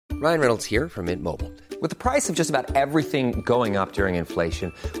Ryan Reynolds here from Mint Mobile. With the price of just about everything going up during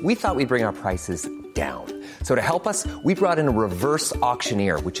inflation, we thought we'd bring our prices down. So to help us, we brought in a reverse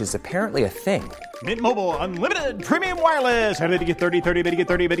auctioneer, which is apparently a thing. Mint Mobile Unlimited Premium Wireless. How to get 30, 30, bit to get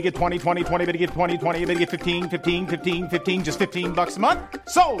 30, bit to get 20, 20, 20, bit to get 20, 20, bit to get 15, 15, 15, 15, just $15 a month?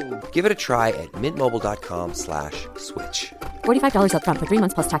 Sold! Give it a try at mintmobile.com/switch. $45 up front for 3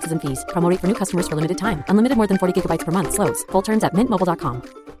 months plus taxes and fees. Promo rate for new customers for limited time. Unlimited more than 40 gigabytes per month. Slows full terms at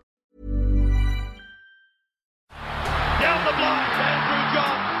mintmobile.com. Down the block, Andrew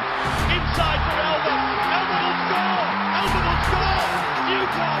John. Inside for Elba. Elba will score. Elba will score.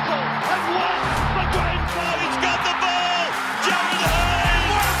 Newcastle have won the grand final. He's got the ball. Jared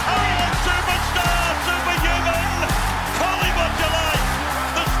Hayes. Oh, superstar, superhuman. Call him what you like.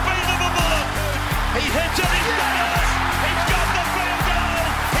 The speed of a bullet. He hits it. He's got it. He's got the field goal.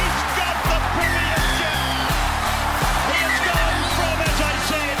 He's got the premiership. He has gone from, as I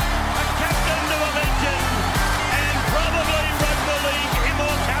said, a captain to a legend. Probably rugby league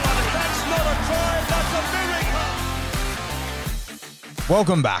immortality. That's not a try, that's a miracle.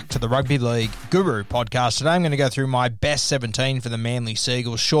 Welcome back to the Rugby League Guru podcast. Today I'm going to go through my best 17 for the Manly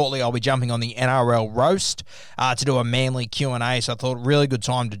Seagulls. Shortly I'll be jumping on the NRL roast to do a Manly Q&A, so I thought really good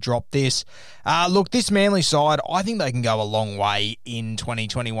time to drop this. Look, this Manly side, I think they can go a long way in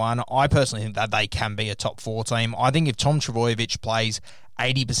 2021. I personally think that they can be a top 4 team. I think if Tom Trbojevic plays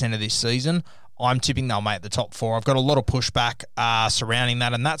 80% of this season, I'm tipping they'll make the top 4. I've got a lot of pushback surrounding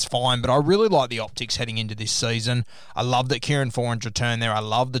that, and that's fine, but I really like the optics heading into this season. I love that Kieran Foran's returned there. I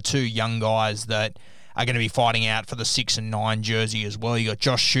love the 2 young guys that are going to be fighting out for the 6 and 9 jersey as well. You got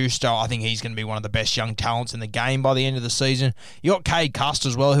Josh Schuster. I think he's going to be one of the best young talents in the game by the end of the season. You got Cade Cust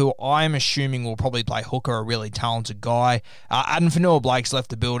as well, who I'm assuming will probably play hooker, a really talented guy. Adam Fanua-Blake's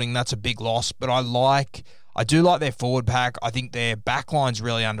left the building. That's a big loss, but I do like their forward pack. I think their backline's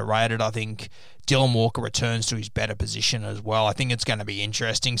really underrated. I think Dylan Walker returns to his better position as well. I think it's going to be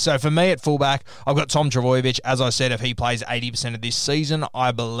interesting. So for me at fullback, I've got Tom Trbojevic. As I said, if he plays 80% of this season,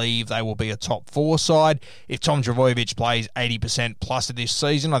 I believe they will be a top 4 side. If Tom Trbojevic plays 80% plus of this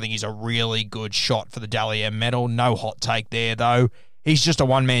season, I think he's a really good shot for the Dally M medal. No hot take there, though. He's just a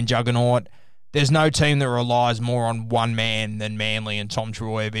one-man juggernaut. There's no team that relies more on one man than Manly and Tom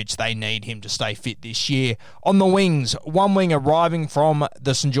Trbojevic. They need him to stay fit this year. On the wings, one wing arriving from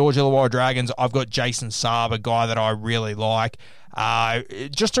the St. George Illawarra Dragons, I've got Jason Saab, a guy that I really like.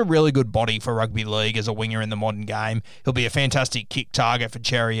 Just a really good body for rugby league as a winger in the modern game. He'll be a fantastic kick target for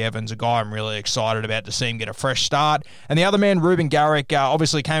Cherry Evans, a guy I'm really excited about to see him get a fresh start. And the other man, Ruben Garrick,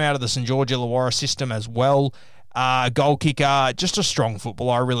 obviously came out of the St. George Illawarra system as well. Goal kicker, just a strong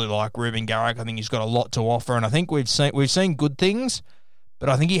footballer. I really like Ruben Garrick. I think he's got a lot to offer, and I think we've seen good things, but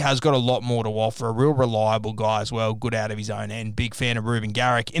I think he has got a lot more to offer. A real reliable guy as well, good out of his own end. Big fan of Ruben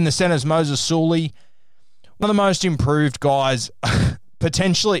Garrick. In the centres, Moses Sully, one of the most improved guys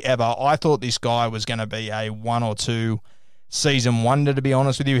potentially ever. I thought this guy was going to be a 1 or 2 season wonder, to be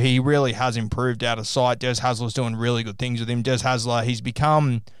honest with you. He really has improved out of sight. Des Hasler's doing really good things with him. Des Hasler, he's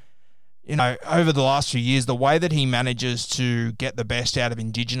become, over the last few years, the way that he manages to get the best out of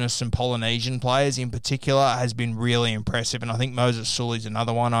Indigenous and Polynesian players in particular has been really impressive. And I think Moses Sully's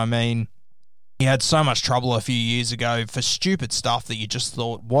another one. I mean, he had so much trouble a few years ago for stupid stuff that you just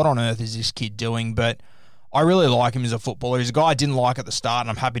thought, what on earth is this kid doing? But I really like him as a footballer. He's a guy I didn't like at the start, and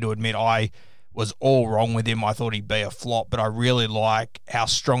I'm happy to admit I was all wrong with him. I thought he'd be a flop, but I really like how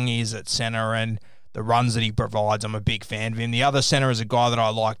strong he is at centre and the runs that he provides. I'm a big fan of him. The other centre is a guy that I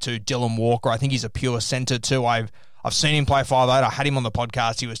like too, Dylan Walker. I think he's a pure centre too. I've seen him play 5'8". I had him on the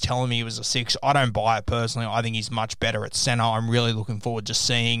podcast. He was telling me he was a 6. I don't buy it personally. I think he's much better at centre. I'm really looking forward to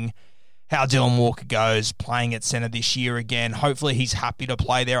seeing how Dylan Walker goes playing at centre this year again. Hopefully he's happy to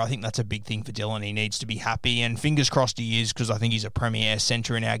play there. I think that's a big thing for Dylan. He needs to be happy, and fingers crossed he is, because I think he's a premier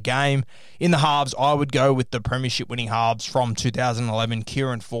centre in our game. In the halves, I would go with the premiership winning halves from 2011,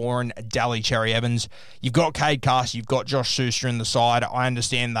 Kieran Foran, Dally Cherry Evans. You've got Cade Cust, you've got Josh Schuster in the side. I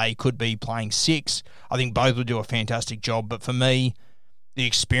understand they could be playing 6. I think both would do a fantastic job, but for me, the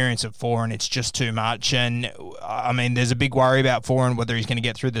experience of Foran, it's just too much. And, I mean, there's a big worry about Foran, whether he's going to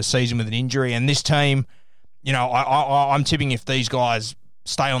get through the season with an injury. And this team, I'm tipping if these guys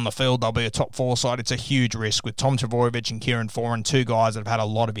stay on the field, they'll be a top 4 side. It's a huge risk with Tom Trbojevic and Kieran Foran, 2 guys that have had a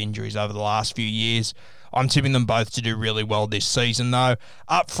lot of injuries over the last few years. I'm tipping them both to do really well this season, though.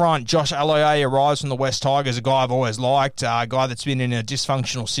 Up front, Josh Aloiai arrives from the West Tigers, a guy I've always liked, a guy that's been in a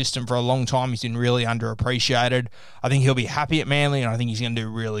dysfunctional system for a long time. He's been really underappreciated. I think he'll be happy at Manly, and I think he's going to do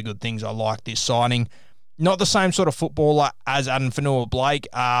really good things. I like this signing. Not the same sort of footballer as Adam Fanua-Blake.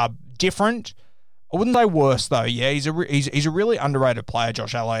 Different. I wouldn't say worse, though. Yeah, he's a really underrated player,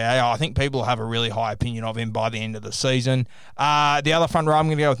 Josh Aloiai. I think people have a really high opinion of him by the end of the season. The other front row, I'm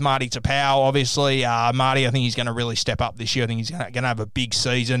going to go with Marty Tapau. Obviously, Marty, I think he's going to really step up this year. I think he's going to have a big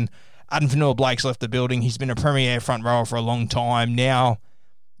season. Addin Fonua-Blake's left the building. He's been a premier front rower for a long time. Now,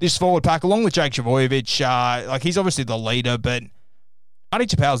 this forward pack, along with Jake Trbojevic, he's obviously the leader, but Marty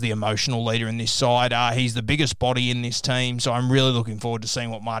Tapau's the emotional leader in this side. He's the biggest body in this team, so I'm really looking forward to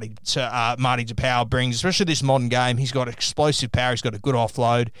seeing what Marty Tapau brings, especially this modern game. He's got explosive power. He's got a good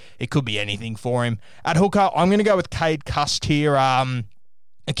offload. It could be anything for him. At hooker, I'm going to go with Cade Cust here,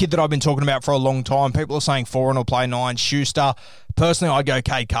 a kid that I've been talking about for a long time. People are saying Foran will play 9. Schuster. Personally, I'd go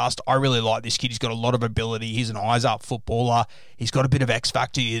Cade Cust. I really like this kid. He's got a lot of ability. He's an eyes-up footballer. He's got a bit of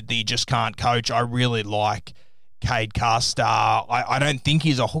X-factor that you just can't coach. I really like Cade Cust. I don't think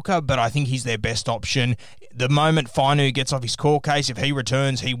he's a hooker, but I think he's their best option. The moment Fainu gets off his court case, if he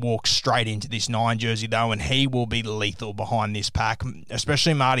returns, he walks straight into this 9 jersey, though, and he will be lethal behind this pack,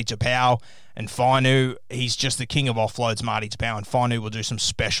 especially Marty Tapau and Fainu. He's just the king of offloads, Marty Tapau, and Fainu will do some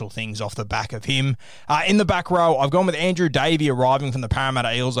special things off the back of him. In the back row, I've gone with Andrew Davey arriving from the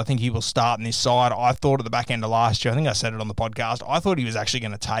Parramatta Eels. I think he will start in this side. I thought at the back end of last year, I think I said it on the podcast, I thought he was actually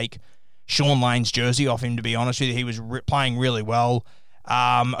going to take Sean Lane's jersey off him, to be honest with you. He was playing really well.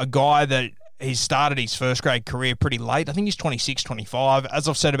 A guy that he started his first grade career pretty late. I think he's 26, 25. As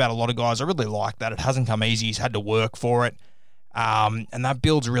I've said about a lot of guys, I really like that. It hasn't come easy. He's had to work for it. And that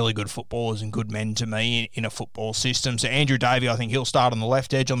builds really good footballers and good men to me in a football system. So Andrew Davey, I think he'll start on the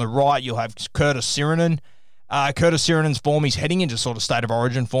left edge. On the right, you'll have Curtis Sirenen. Curtis Sirenen's form, he's heading into sort of state of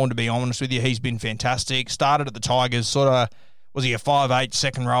origin form, to be honest with you. He's been fantastic. Started at the Tigers, sort of, was he a 5'8",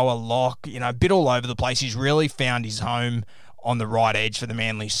 second rower, lock, a bit all over the place. He's really found his home on the right edge for the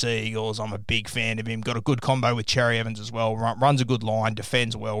Manly Sea Eagles. I'm a big fan of him. Got a good combo with Cherry Evans as well. Runs a good line,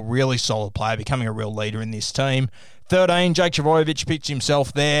 defends well, really solid player, becoming a real leader in this team. 13, Jake Trbojevic picks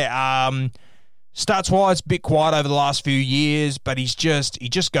himself there. Stats-wise, a bit quiet over the last few years, but he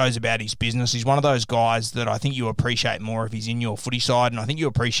just goes about his business. He's one of those guys that I think you appreciate more if he's in your footy side, and I think you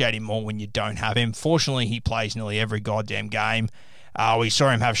appreciate him more when you don't have him. Fortunately, he plays nearly every goddamn game. We saw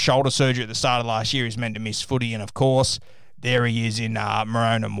him have shoulder surgery at the start of last year. He's meant to miss footy, and of course, there he is in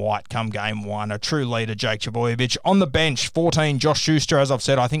maroon and white come game 1. A true leader, Jake Trbojevic. On the bench, 14, Josh Schuster. As I've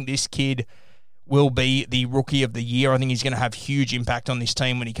said, I think this kid will be the rookie of the year. I think he's going to have huge impact on this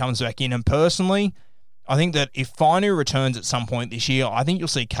team when he comes back in. And personally, I think that if Fainu returns at some point this year, I think you'll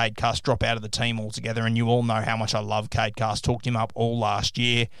see Cade Cust drop out of the team altogether. And you all know how much I love Cade Cust. Talked him up all last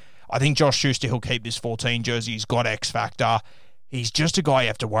year. I think Josh Schuster, he'll keep this 14 jersey. He's got X factor. He's just a guy you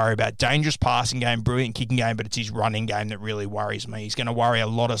have to worry about. Dangerous passing game, brilliant kicking game, but it's his running game that really worries me. He's going to worry a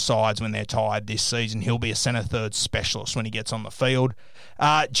lot of sides when they're tired this season. He'll be a centre-third specialist when he gets on the field.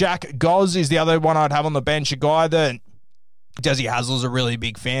 Jack Goz is the other one I'd have on the bench, a guy that Desi Hasler's a really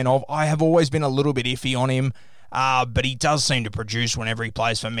big fan of. I have always been a little bit iffy on him, but he does seem to produce whenever he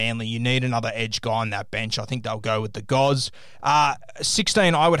plays for Manly. You need another edge guy on that bench. I think they'll go with the Goz.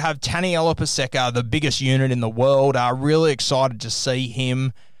 16, I would have Tani Elapaseka, the biggest unit in the world. Really excited to see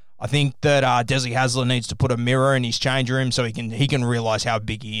him. I think that Desi Hasler needs to put a mirror in his change room so he can realise how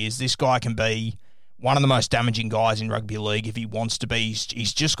big he is. This guy can be one of the most damaging guys in rugby league if he wants to be.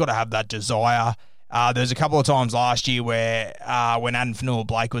 He's just got to have that desire. There's a couple of times last year where when Addin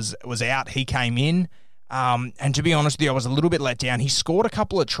Fonua-Blake was out, he came in. And to be honest with you, I was a little bit let down. He scored a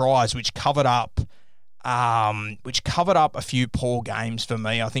couple of tries which covered up a few poor games for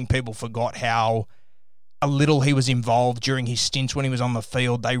me. I think people forgot how a little he was involved during his stints when he was on the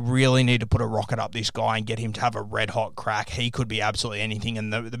field. They really need to put a rocket up this guy and get him to have a red-hot crack. He could be absolutely anything.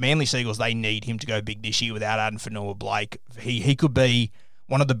 And the Manly Sea Eagles, they need him to go big this year without Addin Fonua-Blake. He could be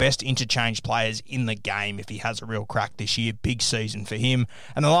one of the best interchange players in the game if he has a real crack this year. Big season for him.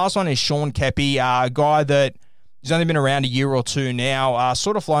 And the last one is Sean Keppie, a guy that he's only been around a year or two now,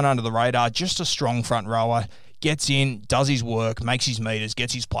 sort of flown under the radar, just a strong front rower. Gets in, does his work, makes his meters,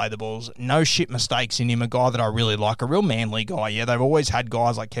 gets his play the balls. No shit mistakes in him. A guy that I really like. A real Manly guy. Yeah, they've always had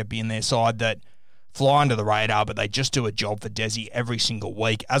guys like Keppie in their side that fly under the radar, but they just do a job for Desi every single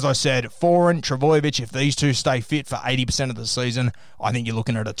week. As I said, Foran, Trbojevic, if these two stay fit for 80% of the season, I think you're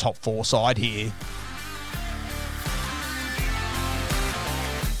looking at a top 4 side here.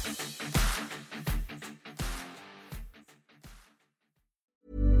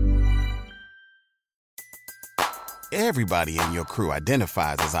 Everybody in your crew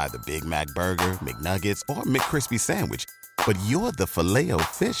identifies as either Big Mac Burger, McNuggets, or McCrispy Sandwich. But you're the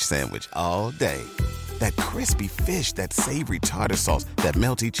Filet-O-Fish Sandwich all day. That crispy fish, that savory tartar sauce, that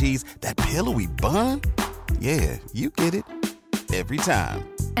melty cheese, that pillowy bun. Yeah, you get it. Every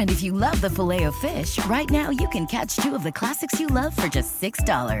time. And if you love the Filet-O-Fish, right now you can catch 2 of the classics you love for just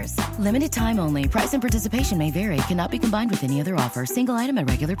 $6. Limited time only. Price and participation may vary. Cannot be combined with any other offer. Single item at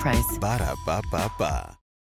regular price. Ba-da-ba-ba-ba.